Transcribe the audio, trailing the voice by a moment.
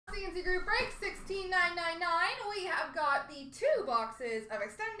Fancy Group Break 16999. We have got the 2 boxes of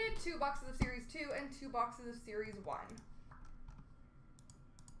Extended, 2 boxes of Series 2, and 2 boxes of Series 1.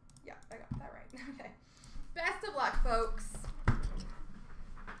 Yeah, I got that right. Okay. Best of luck, folks.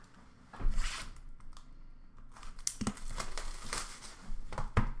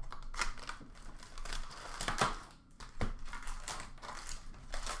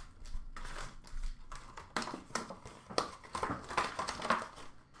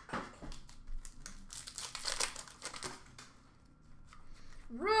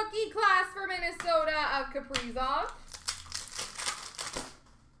 Rookie class for Minnesota of Kaprizov.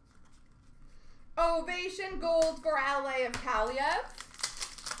 Ovation gold for LA of Kaliev.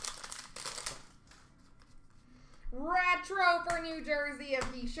 Retro for New Jersey of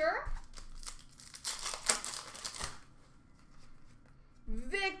Heischer.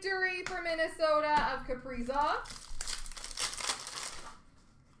 Victory for Minnesota of Kaprizov.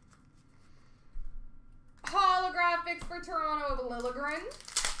 Holographics for Toronto of Liljegren.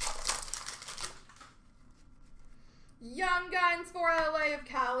 Young Guns for LA of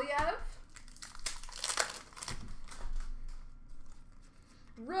Kaliev.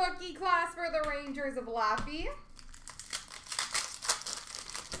 Rookie class for the Rangers of Laffy.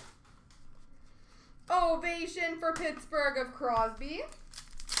 Ovation for Pittsburgh of Crosby.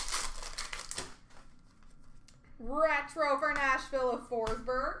 Retro for Nashville of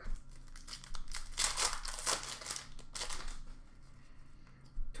Forsberg.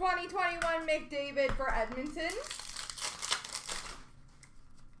 2021 McDavid for Edmonton.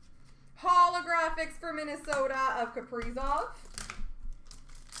 Holographics for Minnesota of Kaprizov.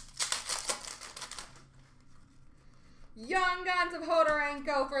 Young Guns of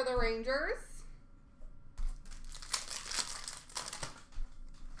Hodorenko for the Rangers.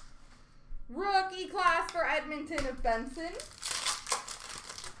 Rookie class for Edmonton of Benson.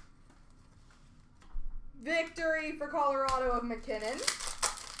 Victory for Colorado of McKinnon.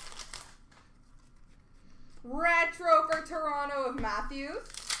 Retro for Toronto of Matthews.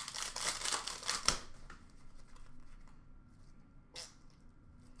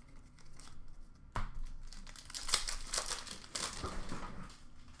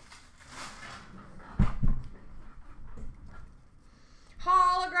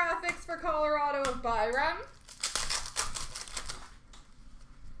 Holographics for Colorado of Byram.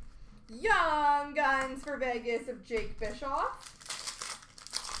 Young Guns for Vegas of Jake Bischoff.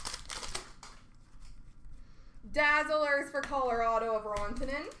 Dazzlers for Colorado of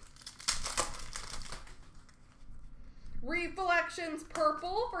Rantanen. Reflections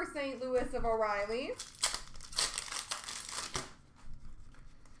purple for St. Louis of O'Reilly.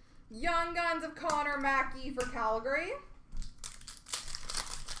 Young Guns of Connor Mackey for Calgary.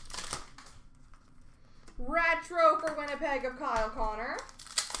 Retro for Winnipeg of Kyle Connor.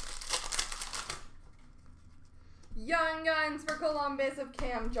 Young Guns for Columbus of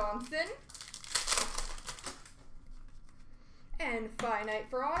Cam Johnson. And Finite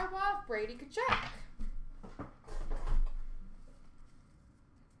for Ottawa, Brady Tkachuk.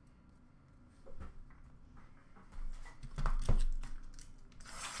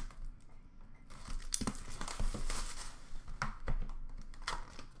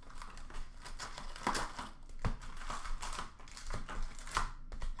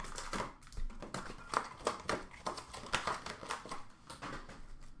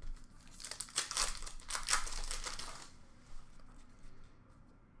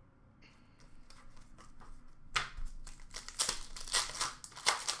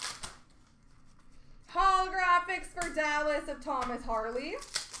 Holographics for Dallas of Thomas Harley.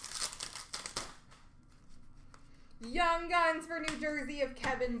 Young Guns for New Jersey of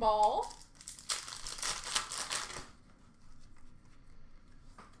Kevin Ball.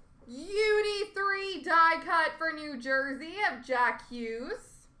 UD3 die cut for New Jersey of Jack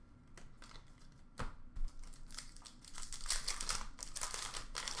Hughes.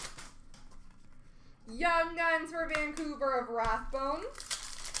 Young Guns for Vancouver of Rathbone.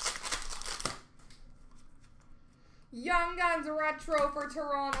 Young Guns Retro for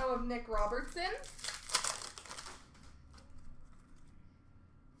Toronto of Nick Robertson.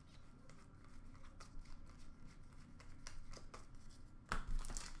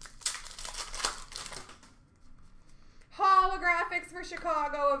 Holographics for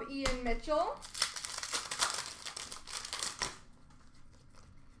Chicago of Ian Mitchell.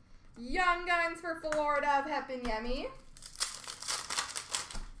 Young Guns for Florida of Heponiemi.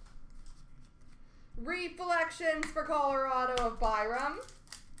 Reflections for Colorado of Byram.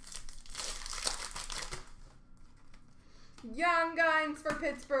 Young Guns for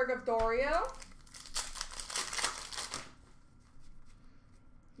Pittsburgh of Dorio.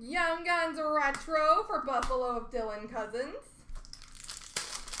 Young Guns Retro for Buffalo of Dylan Cousins.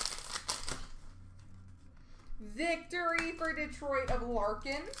 Victory for Detroit of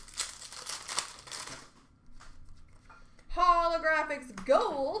Larkin. Holographics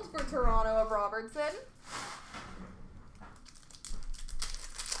Gold for Toronto of Robertson.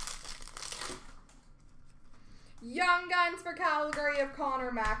 Young Guns for Calgary of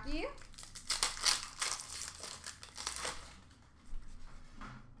Connor Mackey.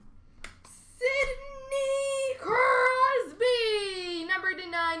 Sidney Crosby, number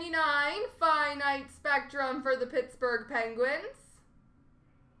 /99, Finite Spectrum for the Pittsburgh Penguins.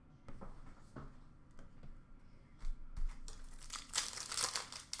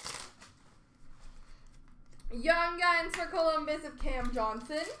 Young Guns for Columbus of Cam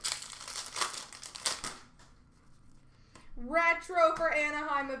Johnson. Retro for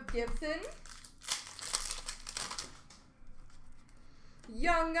Anaheim of Gibson.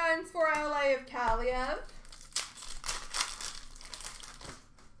 Young Guns for LA of Kaliev.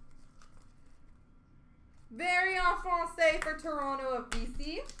 Variant Francais for Toronto of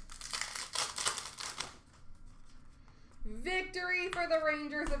BC. Victory for the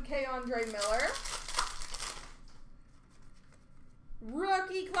Rangers of K-Andre Miller.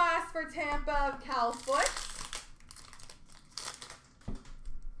 Rookie class for Tampa of Cal Foot.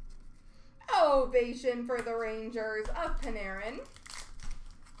 Ovation for the Rangers of Panarin.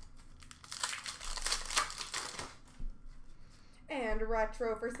 And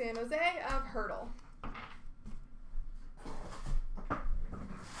retro for San Jose of Hurdle.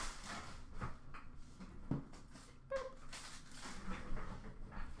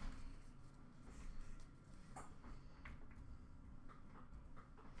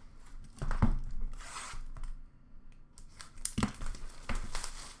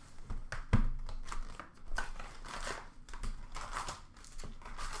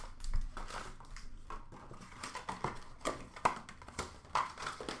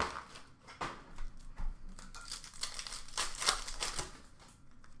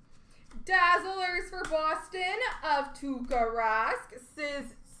 Dazzlers for Boston of Tuukka Rask.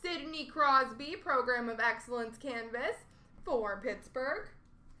 Sidney Crosby, Program of Excellence Canvas for Pittsburgh.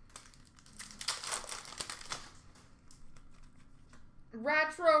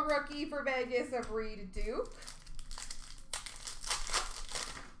 Retro Rookie for Vegas of Reed Duke.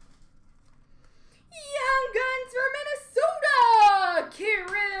 Young Guns for Minnesota,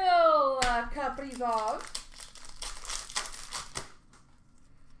 Kirill Kaprizov.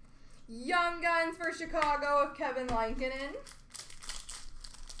 Young Guns for Chicago of Kevin Lankinen.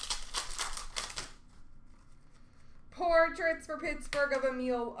 Portraits for Pittsburgh of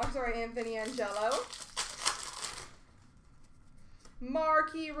Anthony Angelo.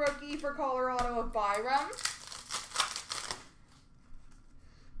 Marquee Rookie for Colorado of Byram.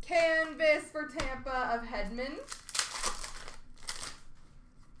 Canvas for Tampa of Hedman.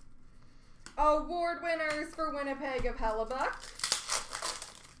 Award winners for Winnipeg of Hellebuck.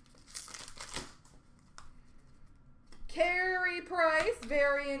 Carey Price,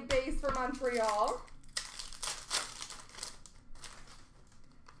 variant base for Montreal.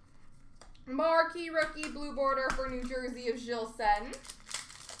 Marquee Rookie blue border for New Jersey of Gilles Sen.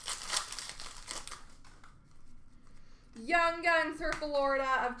 Young Guns for Florida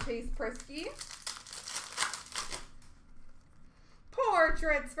of Chase Prisky.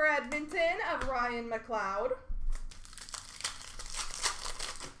 Portraits for Edmonton of Ryan McLeod.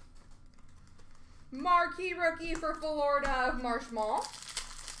 Marquee Rookie for Florida of Marchmont.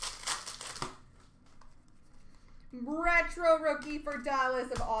 Retro Rookie for Dallas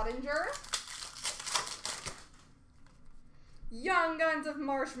of Ottinger. Young Guns of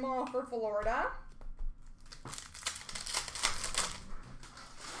Marchmont for Florida.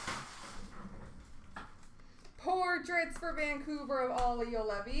 Portraits for Vancouver of Ollie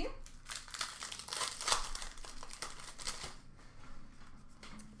Olevi.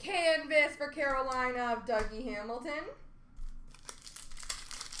 Canvas for Carolina of Dougie Hamilton.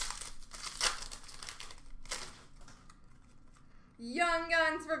 Young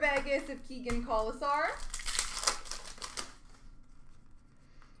Guns for Vegas of Keegan Colasar.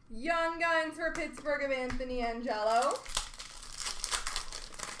 Young Guns for Pittsburgh of Anthony Angelo.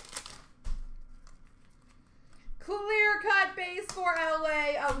 Clear cut base for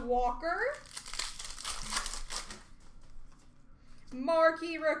LA of Walker.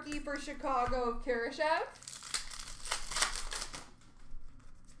 Marquee Rookie for Chicago of Kurashev.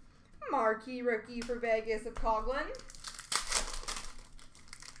 Marquee Rookie for Vegas of Coughlin.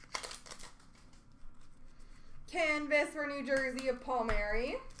 Canvas for New Jersey of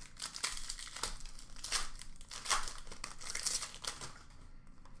Palmieri.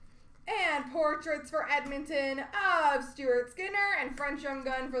 Portraits for Edmonton of Stuart Skinner, and French Young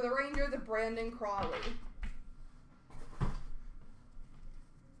Gun for the Rangers of Brandon Crawley.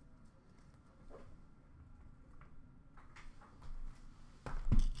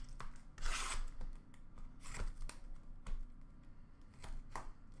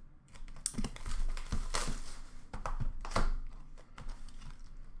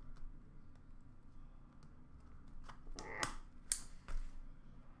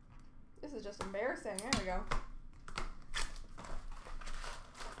 This is just embarrassing. There we go.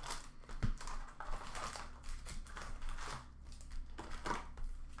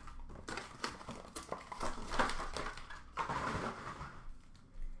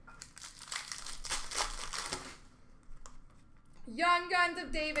 Young Guns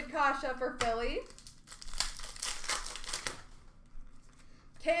of David Kasha for Philly.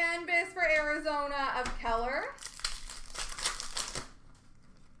 Canvas for Arizona of Keller.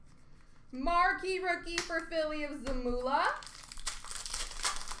 Marquee Rookie for Philly of Zamula.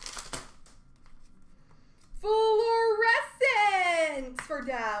 Fluorescence for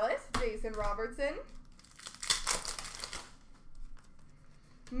Dallas, Jason Robertson.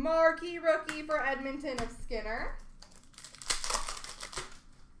 Marquee Rookie for Edmonton of Skinner.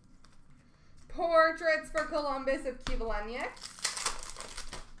 Portraits for Columbus of Kivleniuk.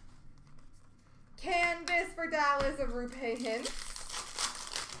 Canvas for Dallas of Rupe Hintz.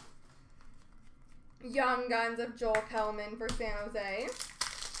 Young Guns of Joel Kellman for San Jose.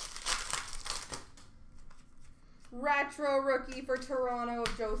 Retro Rookie for Toronto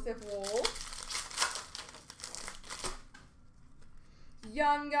of Joseph Woll.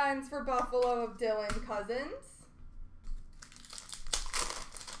 Young Guns for Buffalo of Dylan Cousins.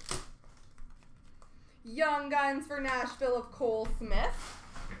 Young Guns for Nashville of Cole Smith.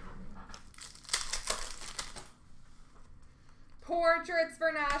 Portraits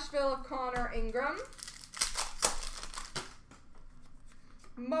for Nashville of Connor Ingram.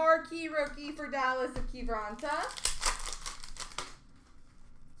 Marquee Rookie for Dallas of Kivranta.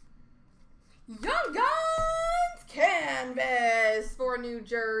 Young Guns Canvas for New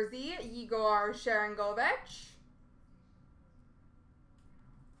Jersey, Igor Sharangovich.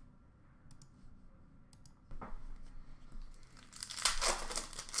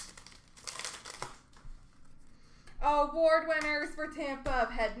 Award winners for Tampa of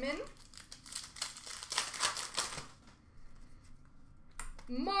Hedman.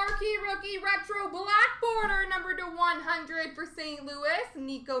 Marquee Rookie Retro Black Border number to 100 for St. Louis,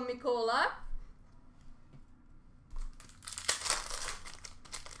 Nico Mikola.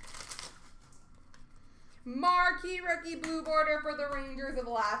 Marquee Rookie Blue Border for the Rangers of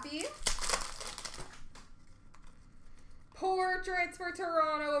Laffy. Portraits for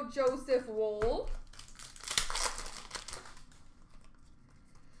Toronto of Joseph Woll.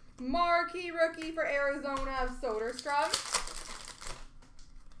 Marquee Rookie for Arizona of Soderstrom.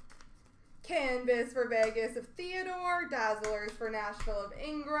 Canvas for Vegas of Theodore. Dazzlers for Nashville of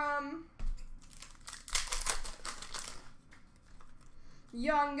Ingram.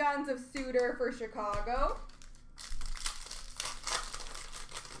 Young Guns of Suter for Chicago.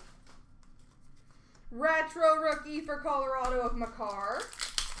 Retro Rookie for Colorado of Makar.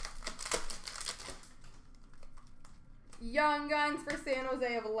 Young Guns for San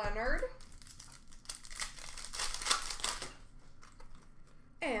Jose of Leonard.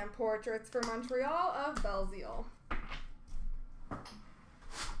 And Portraits for Montreal of Belzile.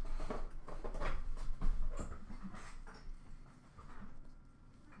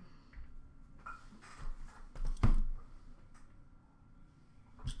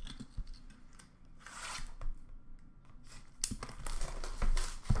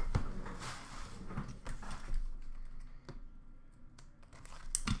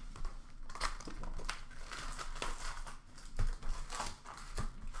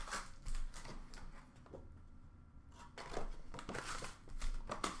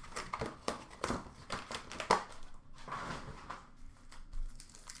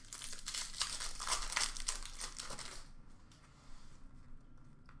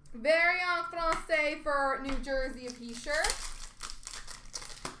 Variant Francais for New Jersey of Heischer.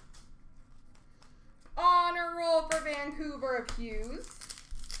 Honor Roll for Vancouver of Hughes.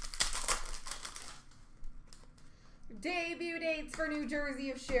 Debut dates for New Jersey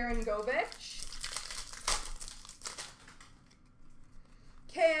of Sharon Govich.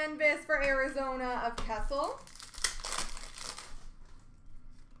 Canvas for Arizona of Kessel.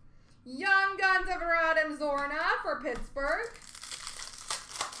 Young Guns of Radim Zorna for Pittsburgh.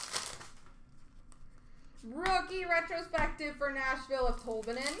 Rookie Retrospective for Nashville of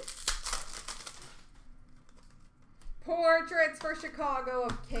Tolvanen. Portraits for Chicago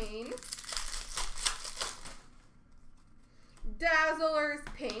of Kane. Dazzlers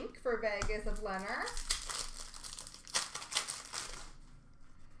Pink for Vegas of Leonard.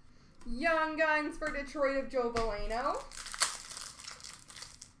 Young Guns for Detroit of Joe Valeno.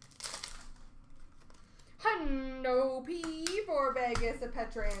 Hundo P for Vegas of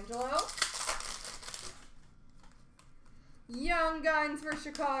Petrangelo. Young Guns for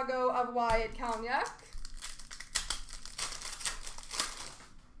Chicago of Wyatt Kalynuk.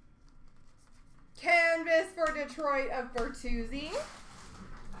 Canvas for Detroit of Bertuzzi.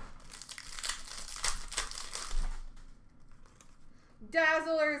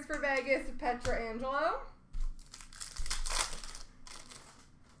 Dazzlers for Vegas of Petrangelo.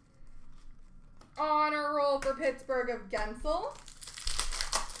 Honor Roll for Pittsburgh of Gensel.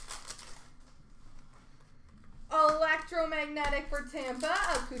 Electromagnetic for Tampa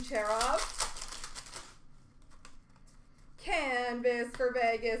of Kucherov. Canvas for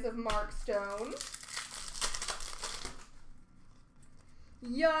Vegas of Mark Stone.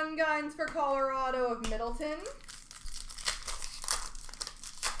 Young Guns for Colorado of Middleton.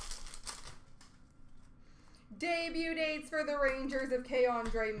 Debut dates for the Rangers of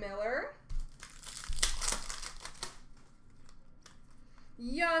K'Andre Miller.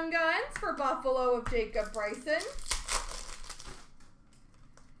 Young Guns for Buffalo of Jacob Bryson.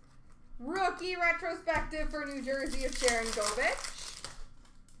 Rookie retrospective for New Jersey of Sharon Govich.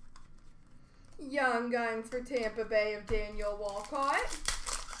 Young Guns for Tampa Bay of Daniel Walcott.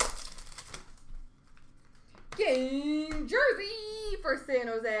 Game jersey for San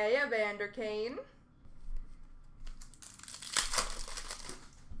Jose of Vander Kane.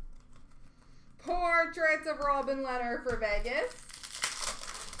 Portraits of Robin Leonard for Vegas.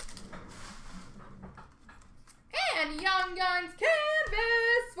 And Young Guns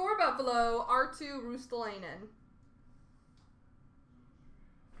canvas for Buffalo, R2 Rustalainen.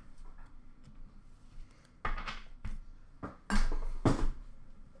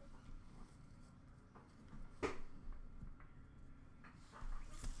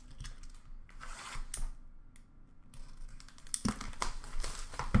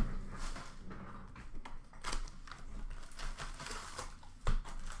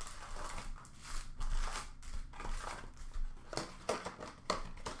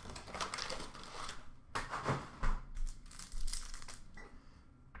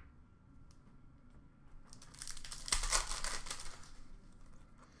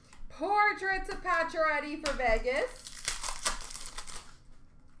 Portraits of Pacioretty for Vegas.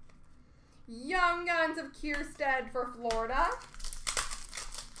 Young Guns of Kierstead for Florida.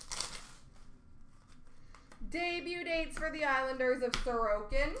 Debut dates for the Islanders of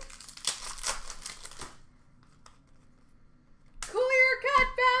Sorokin. Clear Cut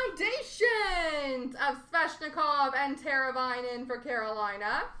Foundations of Svechnikov and Teravainen for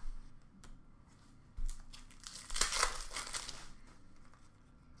Carolina.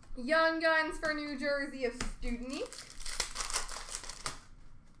 Young Guns for New Jersey of Studnik.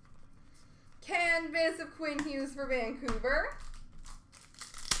 Canvas of Quinn Hughes for Vancouver.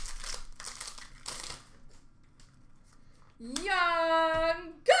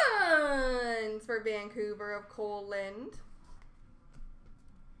 Young Guns for Vancouver of Cole Lind.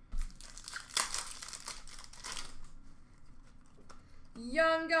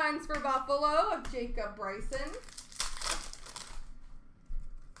 Young Guns for Buffalo of Jacob Bryson.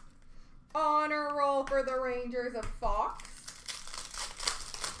 Honor Roll for the Rangers of Fox.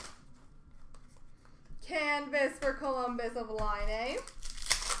 Canvas for Columbus of Line.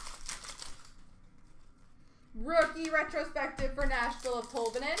 Rookie retrospective for Nashville of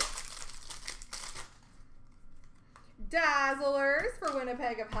Tolvanen. Dazzlers for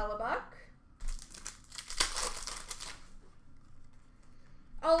Winnipeg of Hellebuck.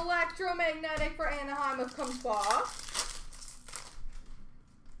 Electromagnetic for Anaheim of Comtois.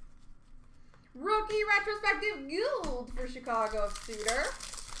 Rookie retrospective Gould for Chicago of Suter.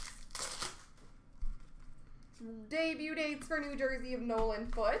 Debut dates for New Jersey of Nolan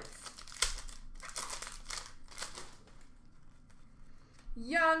Foote.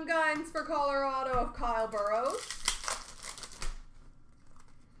 Young Guns for Colorado of Kyle Burroughs.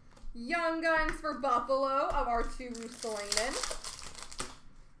 Young Guns for Buffalo of R2 Rustalainen.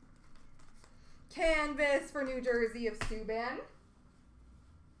 Canvas for New Jersey of Subban.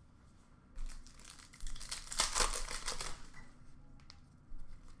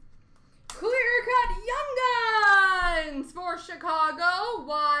 Clear Cut Young Guns for Chicago,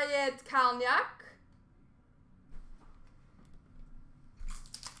 Wyatt Kalynuk.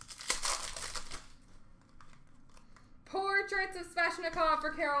 Portraits of Svechnikov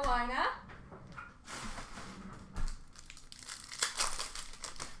for Carolina.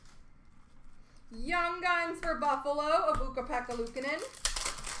 Young Guns for Buffalo of Ukko-Pekka Luukkonen.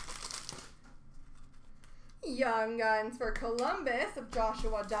 Young Guns for Columbus of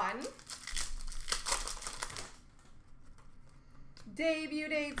Joshua Dunn. Debut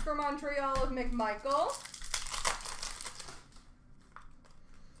dates for Montreal of McMichael.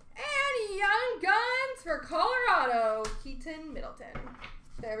 And Young Guns for Colorado, Keaton Middleton.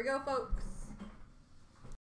 There we go, folks.